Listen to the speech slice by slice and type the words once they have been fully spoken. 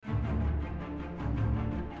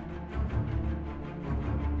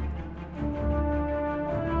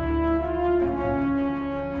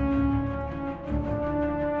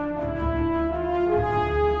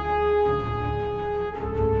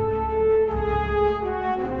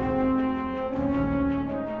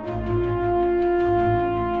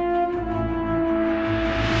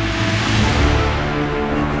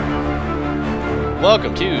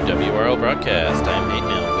Welcome to WRL Broadcast. I'm Nate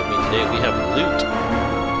Mail. With me today we have Loot.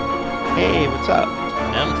 Hey, what's up?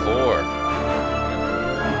 M4.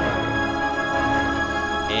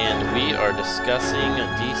 And we are discussing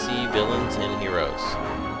DC villains and heroes.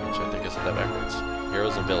 Which I think I said that backwards.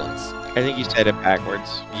 Heroes and villains. I think you said it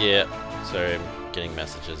backwards. Yeah. Sorry, I'm getting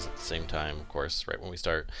messages at the same time, of course, right when we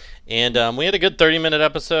start. And we had a good 30-minute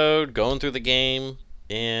episode going through the game,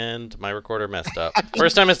 and my recorder messed up.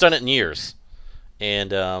 First time it's done it in years.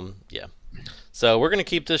 And, yeah. So we're going to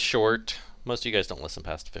keep this short. Most of you guys don't listen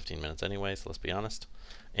past 15 minutes anyway, so let's be honest.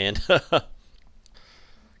 And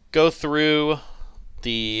go through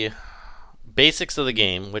the basics of the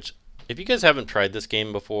game, which, if you guys haven't tried this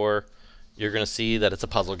game before, you're going to see that it's a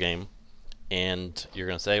puzzle game. And you're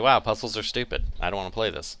going to say, wow, puzzles are stupid. I don't want to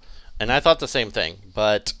play this. And I thought the same thing.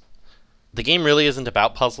 But the game really isn't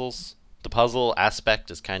about puzzles. The puzzle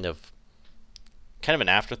aspect is kind of an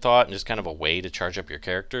afterthought and just kind of a way to charge up your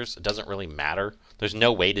characters. It doesn't really matter. There's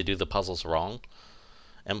no way to do the puzzles wrong.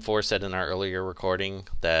 M4 said in our earlier recording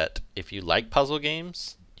that if you like puzzle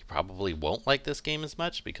games, you probably won't like this game as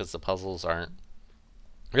much because the puzzles aren't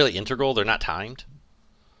really integral. They're not timed.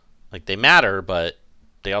 Like, they matter, but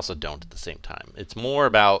they also don't at the same time. It's more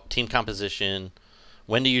about team composition,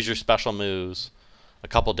 when to use your special moves, a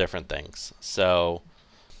couple different things. So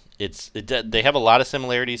they have a lot of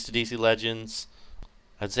similarities to DC Legends.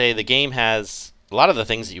 I'd say the game has a lot of the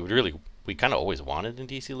things that we kind of always wanted in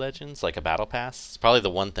DC Legends, like a battle pass. It's probably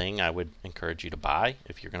the one thing I would encourage you to buy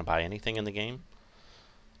if you're going to buy anything in the game.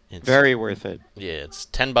 It's very worth it. Yeah, it's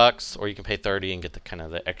 $10, or you can pay $30 and get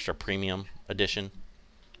the extra premium edition.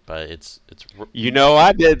 But it's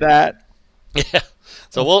I did that. Yeah.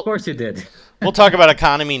 So of course you did. We'll talk about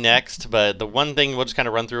economy next, but the one thing we'll just kind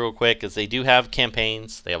of run through real quick is they do have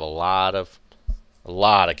campaigns. They have a lot of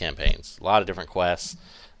campaigns, a lot of different quests.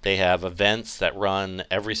 They have events that run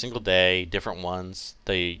every single day, different ones.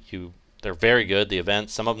 They're very good, the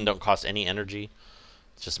events. Some of them don't cost any energy.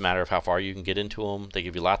 It's just a matter of how far you can get into them. They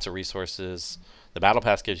give you lots of resources. The Battle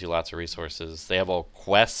Pass gives you lots of resources. They have all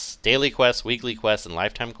quests, daily quests, weekly quests, and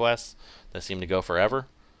lifetime quests that seem to go forever.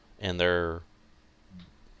 And they're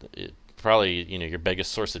probably, your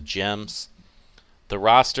biggest source of gems. The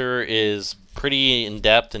roster is pretty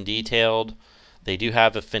in-depth and detailed. They do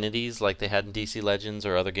have affinities like they had in DC Legends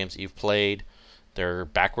or other games that you've played. They're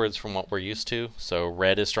backwards from what we're used to. So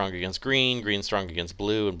red is strong against green, green strong against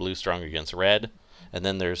blue, and blue strong against red. And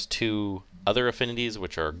then there's two other affinities,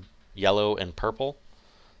 which are yellow and purple.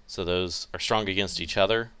 So those are strong against each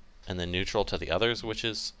other, and then neutral to the others, which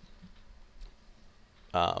is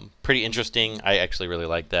pretty interesting. I actually really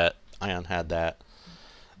like that. Ion had that.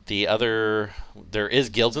 There is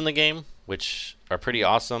guilds in the game, which are pretty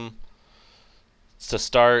awesome. To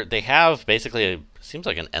start, they have basically seems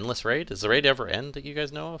like an endless raid. Does the raid ever end that you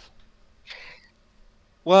guys know of?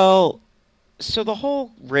 Well, so the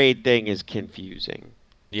whole raid thing is confusing.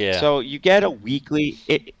 Yeah. So you get a weekly.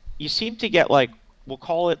 You seem to get we'll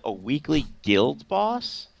call it a weekly guild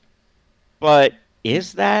boss, but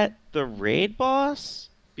is that the raid boss?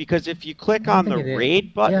 Because if you click on the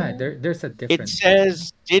raid button, there's a difference. It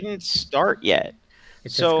says didn't start yet.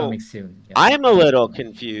 It says coming soon. Yeah. I'm a little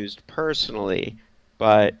confused personally,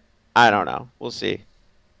 but I don't know. We'll see.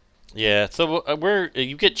 Yeah. So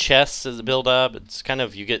you get chests as a build up. It's kind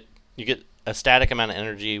of you get a static amount of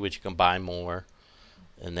energy, which you can buy more,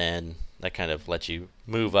 and then that kind of lets you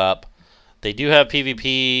move up. They do have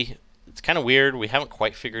PvP. It's kind of weird. We haven't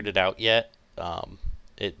quite figured it out yet.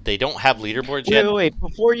 They don't have leaderboards yet. Wait.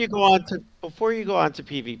 Before you go on to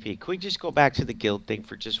PvP, can we just go back to the guild thing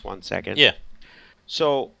for just 1 second? Yeah.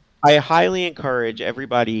 So I highly encourage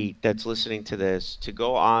everybody that's listening to this to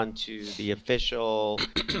go on to the official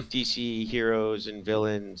DC Heroes and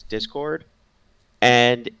Villains Discord.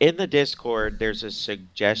 And in the Discord, there's a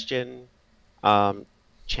suggestion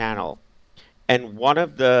channel. And one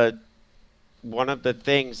of the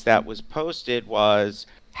things that was posted was,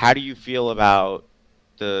 how do you feel about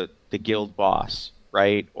the guild boss,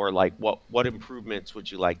 right? Or what improvements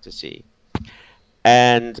would you like to see?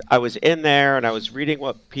 And I was in there and I was reading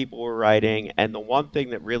what people were writing, and the one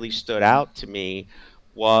thing that really stood out to me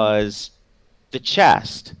was the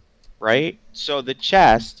chest, right? So the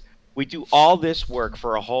chest, we do all this work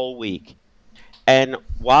for a whole week, and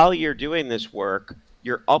while you're doing this work,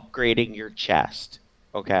 you're upgrading your chest,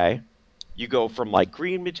 okay? You go from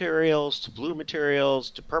green materials to blue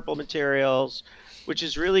materials to purple materials, which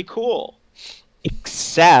is really cool.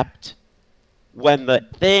 Except when the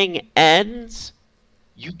thing ends,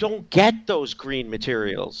 you don't get those green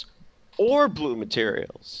materials or blue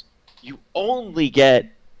materials. You only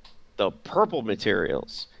get the purple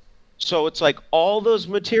materials. So it's like all those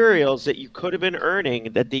materials that you could have been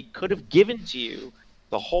earning, that they could have given to you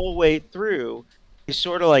the whole way through, is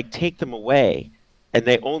sort of like take them away, and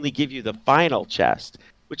they only give you the final chest,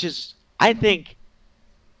 which is, I think,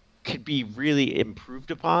 could be really improved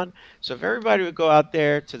upon. So if everybody would go out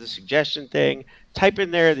there to the suggestion thing, type in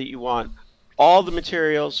there that you want all the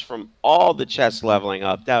materials from all the chests leveling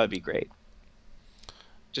up, that would be great.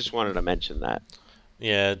 Just wanted to mention that.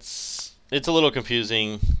 Yeah, it's a little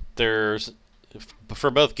confusing. There's,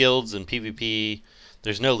 for both guilds and PvP,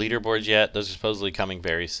 there's no leaderboards yet. Those are supposedly coming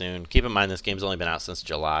very soon. Keep in mind this game's only been out since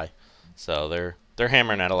July, so they're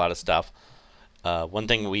hammering out a lot of stuff. One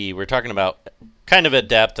thing we were talking about kind of at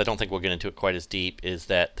depth, I don't think we'll get into it quite as deep, is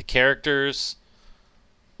that the characters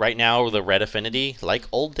right now, the red affinity, like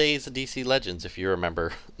old days of DC Legends, if you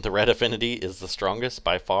remember, the red affinity is the strongest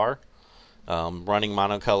by far. Running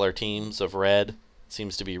monocolor teams of red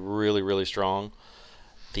seems to be really, really strong.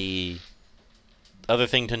 The other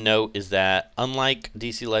thing to note is that unlike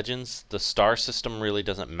DC Legends, the star system really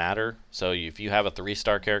doesn't matter. So if you have a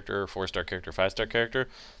 3-star character, 4-star character, 5-star character,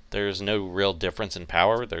 there's no real difference in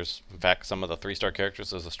power. There's, in fact, some of the 3-star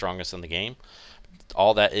characters are the strongest in the game.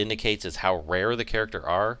 All that indicates is how rare the character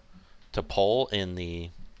are to pull in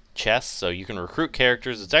the chests. So you can recruit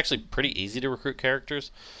characters. It's actually pretty easy to recruit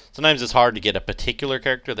characters. Sometimes it's hard to get a particular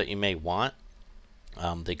character that you may want.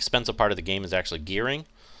 The expensive part of the game is actually gearing.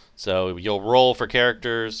 So you'll roll for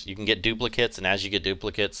characters, you can get duplicates, and as you get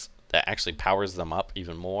duplicates, that actually powers them up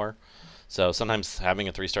even more. So sometimes having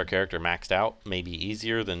a 3-star character maxed out may be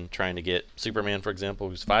easier than trying to get Superman, for example,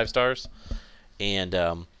 who's 5 stars. And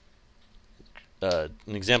an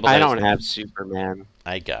example... I don't have Superman.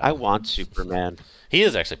 I want Superman. He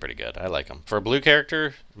is actually pretty good. I like him. For a blue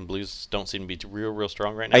character, blues don't seem to be real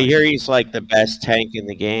strong right now. I hear he's like the best tank in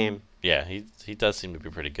the game. Yeah, he does seem to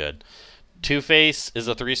be pretty good. Two-Face is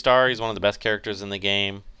a 3-star. He's one of the best characters in the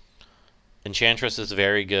game. Enchantress is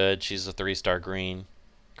very good. She's a 3-star green.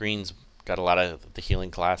 Green's got a lot of the healing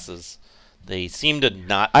classes. They seem to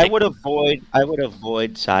not. I would avoid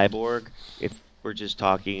Cyborg if we're just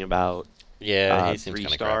talking about he seems 3 kind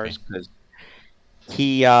of stars, crappy. because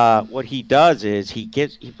he what he does is he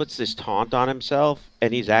puts this taunt on himself,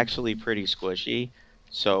 and he's actually pretty squishy,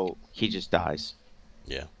 so he just dies.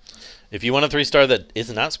 Yeah. If you want a 3-star that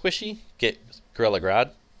is not squishy, get Gorilla Grodd.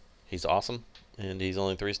 He's awesome, and he's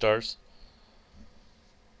only 3 stars.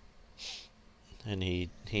 And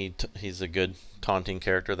he's a good taunting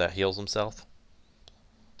character that heals himself,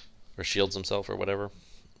 or shields himself, or whatever.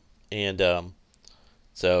 And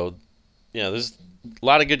so, there's a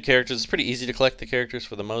lot of good characters. It's pretty easy to collect the characters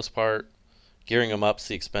for the most part. Gearing them up's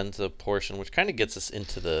the expensive portion, which kind of gets us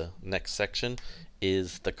into the next section,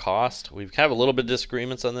 is the cost. We have a little bit of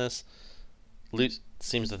disagreements on this. Loot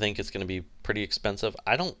seems to think it's going to be pretty expensive.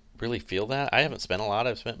 I don't really feel that. I haven't spent a lot.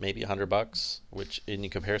 I've spent maybe $100, which in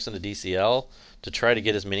comparison to DCL, to try to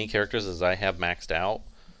get as many characters as I have maxed out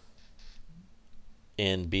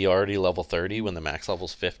and be already level 30 when the max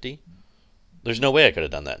level's 50. There's no way I could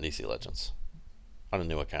have done that in DC Legends on a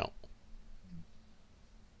new account.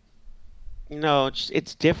 No,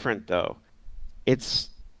 it's different though.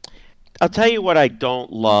 I'll tell you what I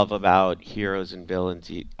don't love about Heroes and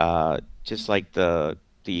Villains, just like the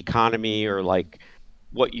economy, or like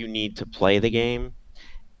what you need to play the game,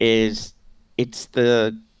 is it's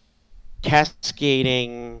the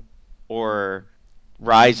cascading or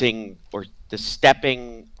rising or the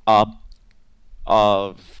stepping up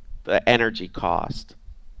of the energy cost.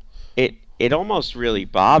 It almost really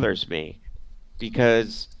bothers me,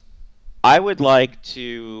 because I would like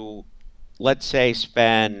to, let's say,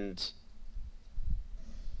 spend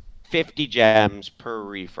 50 gems per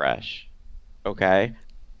refresh, okay?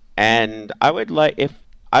 And I would like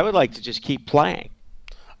to just keep playing.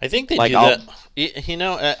 I think they do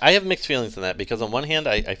that. I have mixed feelings on that, because on one hand,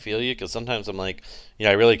 I feel you, because sometimes I'm like,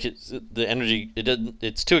 I really the energy,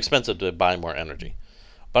 it's too expensive to buy more energy.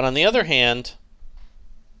 But on the other hand,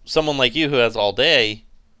 someone like you who has all day,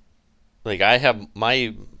 like I have,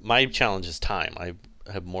 my challenge is time. I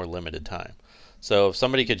have more limited time. So if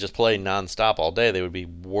somebody could just play non-stop all day, they would be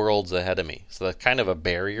worlds ahead of me. So that's kind of a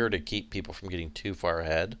barrier to keep people from getting too far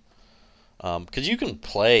ahead. Because you can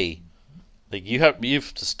play, like you have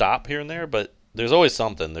to stop here and there, but there's always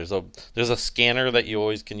something. There's a scanner that you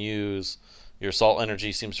always can use. Your assault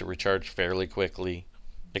energy seems to recharge fairly quickly.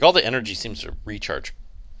 Like all the energy seems to recharge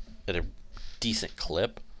at a decent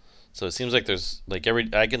clip. So it seems like there's like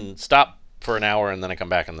I can stop for an hour and then I come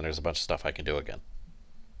back and then there's a bunch of stuff I can do again.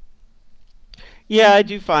 Yeah, I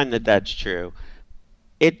do find that that's true.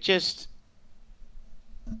 It just,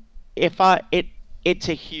 it's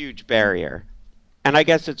a huge barrier. And I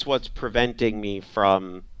guess it's what's preventing me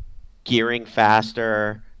from gearing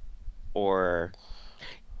faster or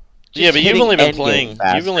yeah, but you've only been playing.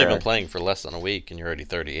 You've only been playing for less than a week, and you're already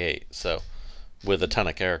 38. So, with a ton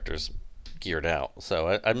of characters geared out.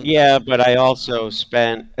 So I'm. Yeah, but I also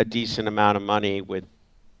spent a decent amount of money with,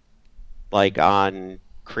 like, on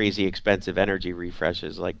crazy expensive energy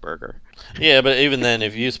refreshes like Burger. Yeah, but even then,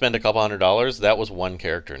 if you spend a couple $100, that was one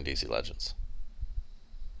character in DC Legends.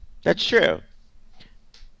 That's true.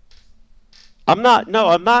 I'm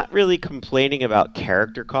not really complaining about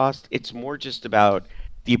character cost. It's more just about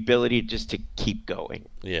the ability just to keep going.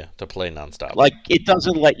 Yeah, to play nonstop. Like, it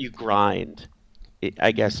doesn't let you grind,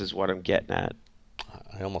 I guess is what I'm getting at.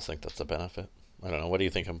 I almost think that's a benefit. I don't know. What do you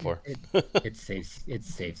think I'm for? It saves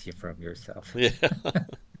you from yourself. Yeah.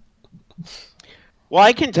 Well,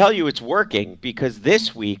 I can tell you it's working because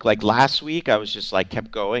this week, like last week, I was just like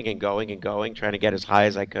kept going and going and going, trying to get as high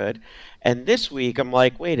as I could. And this week, I'm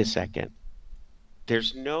like, wait a second.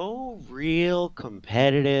 There's no real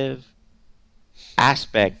competitive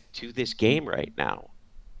aspect to this game right now.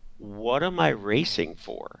 What am I racing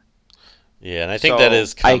for? Yeah, and I think that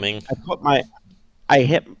is coming. I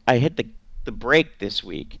hit the brake this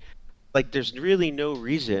week. Like, there's really no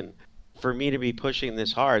reason for me to be pushing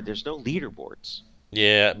this hard. There's no leaderboards.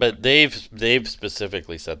 Yeah, but they've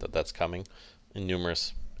specifically said that that's coming in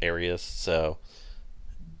numerous areas. So,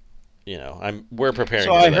 we're preparing.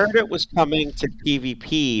 So I heard it was coming to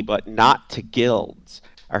PvP, but not to guilds.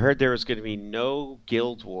 I heard there was going to be no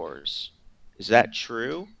guild wars. Is that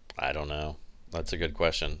true? I don't know. That's a good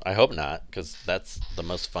question. I hope not, because that's the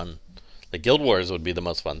most fun. The guild wars would be the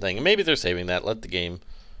most fun thing, and maybe they're saving that. Let the game,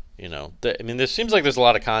 there seems like there's a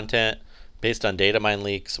lot of content based on data mine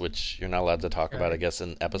leaks, which you're not allowed to talk about, I guess,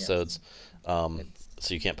 in episodes. Yes.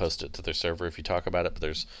 So you can't post it to their server if you talk about it. But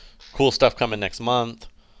there's cool stuff coming next month.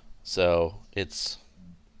 So it's.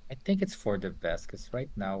 I think it's for the best because right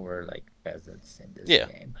now we're like peasants in this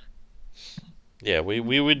game. Yeah, we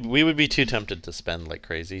would be too tempted to spend like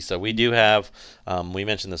crazy. So we do have. We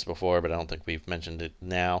mentioned this before, but I don't think we've mentioned it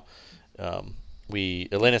now.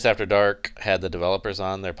 Atlantis After Dark had the developers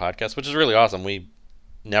on their podcast, which is really awesome. We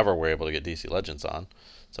never were able to get DC Legends on,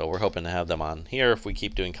 so we're hoping to have them on here if we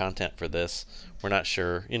keep doing content for this. We're not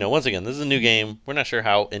sure. Once again, this is a new game. We're not sure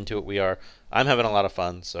how into it we are. I'm having a lot of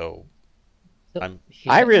fun, so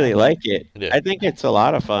I really like it. Yeah. I think it's a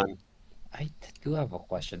lot of fun. I do have a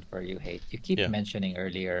question for you, Hate. You keep mentioning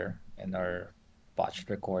earlier in our botched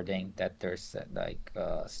recording that there's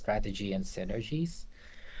strategy and synergies.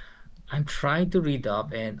 I'm trying to read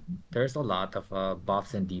up, and there's a lot of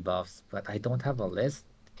buffs and debuffs, but I don't have a list,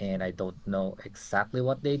 and I don't know exactly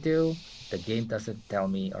what they do. The game doesn't tell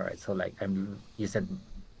me. All right, so you said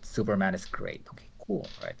Superman is great. Okay, cool.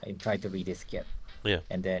 All right, I'm trying to read his kit. Yeah.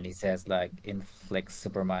 And then he says inflicts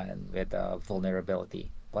Superman with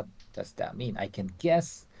vulnerability. What does that mean? I can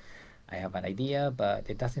guess. I have an idea, but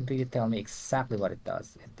it doesn't really tell me exactly what it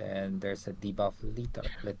does. And then there's a debuff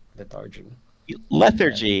lethargy.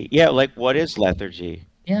 Lethargy. Yeah, like what is lethargy?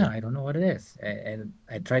 Yeah, I don't know what it is. And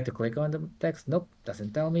I tried to click on the text. Nope,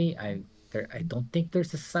 doesn't tell me. I don't think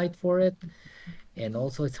there's a site for it. And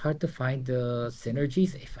also it's hard to find the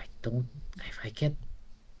synergies if I can't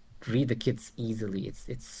read the kits easily.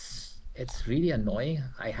 It's really annoying.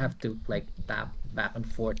 I have to tap back and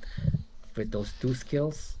forth with those two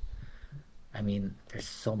skills. I mean, there's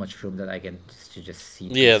so much room that I can just see.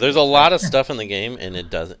 Yeah, there's a lot of stuff in the game, and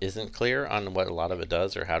it isn't clear on what a lot of it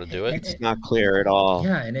does or how to do it. It's not clear at all.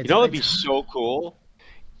 Yeah, and it'd be so cool.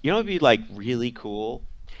 It'd be really cool.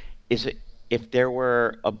 Is it if there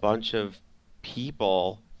were a bunch of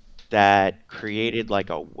people that created a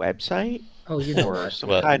website? Oh, or some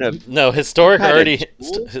kind of Historic already.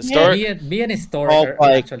 Historic. Yeah, me and Historic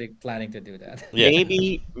are actually planning to do that. Yeah.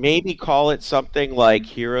 Maybe call it something like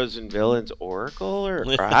Heroes and Villains Oracle, or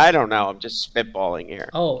I don't know. I'm just spitballing here.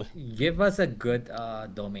 Oh, give us a good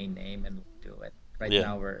domain name and we'll do it. Right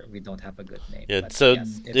now we don't have a good name. Yeah. So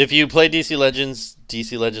if you play DC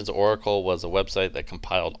Legends Oracle was a website that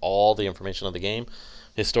compiled all the information of the game.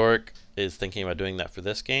 Historic is thinking about doing that for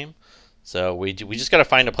this game. So we just got to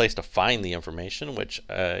find a place to find the information, which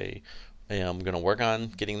I am going to work on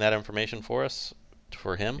getting that information for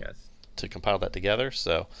him to compile that together.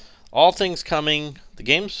 So all things coming. The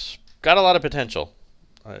game's got a lot of potential.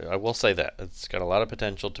 I will say that. It's got a lot of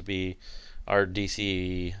potential to be our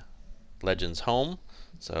DC Legends home.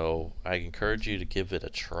 So I encourage you to give it a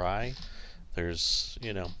try. There's,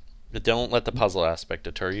 don't let the puzzle aspect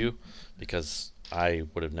deter you, because I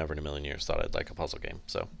would have never in a million years thought I'd like a puzzle game.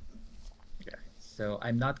 So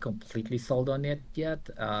I'm not completely sold on it yet.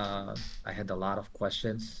 I had a lot of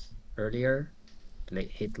questions earlier,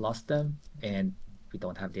 Hate lost them, and we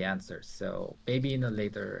don't have the answers. So maybe in a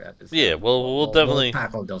later episode, Yeah, we'll definitely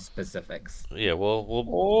tackle those specifics. Yeah, we'll.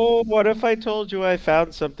 Oh, what if I told you I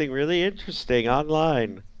found something really interesting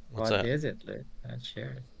online? What's What that? is it? Let's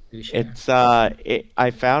share. Do share. It's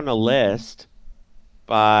I found a list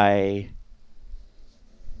by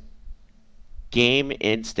Game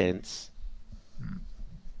Instance,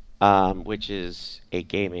 which is a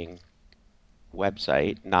gaming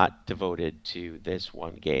website not devoted to this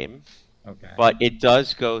one game. Okay. But it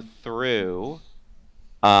does go through.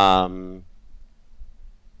 I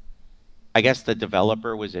guess the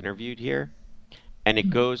developer was interviewed here, and it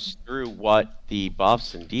goes through what the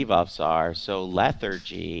buffs and debuffs are. So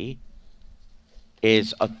lethargy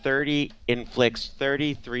is inflicts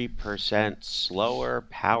 33% slower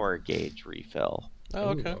power gauge refill. Oh,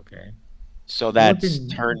 okay. Okay. So that's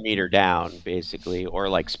turn meter down, basically, or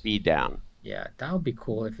like speed down. Yeah, that would be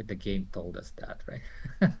cool if the game told us that, right?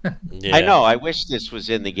 Yeah. I know. I wish this was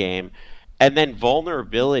in the game. And then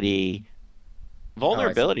vulnerability.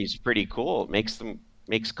 Vulnerability is pretty cool. It makes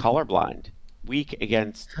colorblind, weak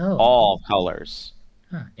against all colors.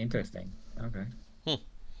 Huh, interesting. Okay.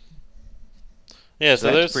 Yeah,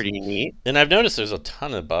 so that's pretty neat. And I've noticed there's a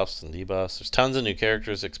ton of buffs and debuffs. There's tons of new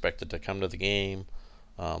characters expected to come to the game.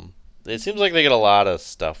 It seems like they get a lot of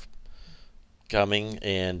stuff coming,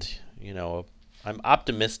 and I'm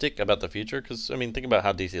optimistic about the future because think about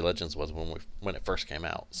how DC Legends was when it first came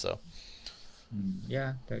out. So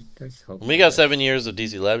yeah, there's hope. We got 7 years of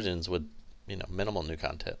DC Legends with minimal new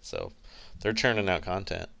content. So they're churning out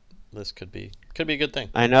content. This could be a good thing.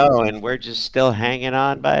 I know, and we're just still hanging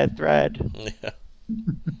on by a thread. Yeah.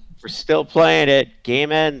 We're still playing it.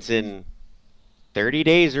 Game ends in 30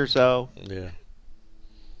 days or so. Yeah.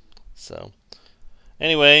 So,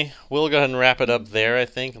 anyway, we'll go ahead and wrap it up there, I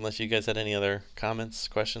think, unless you guys had any other comments,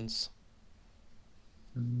 questions.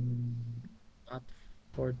 Not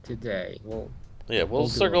for today. We'll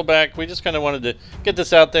circle back. We just kind of wanted to get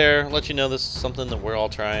this out there, let you know this is something that we're all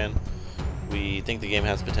trying. We think the game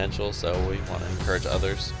has potential, so we want to encourage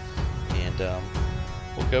others. And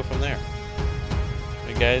we'll go from there.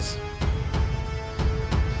 Hey guys,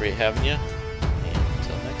 great having you. And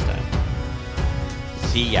until next time.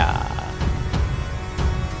 See ya.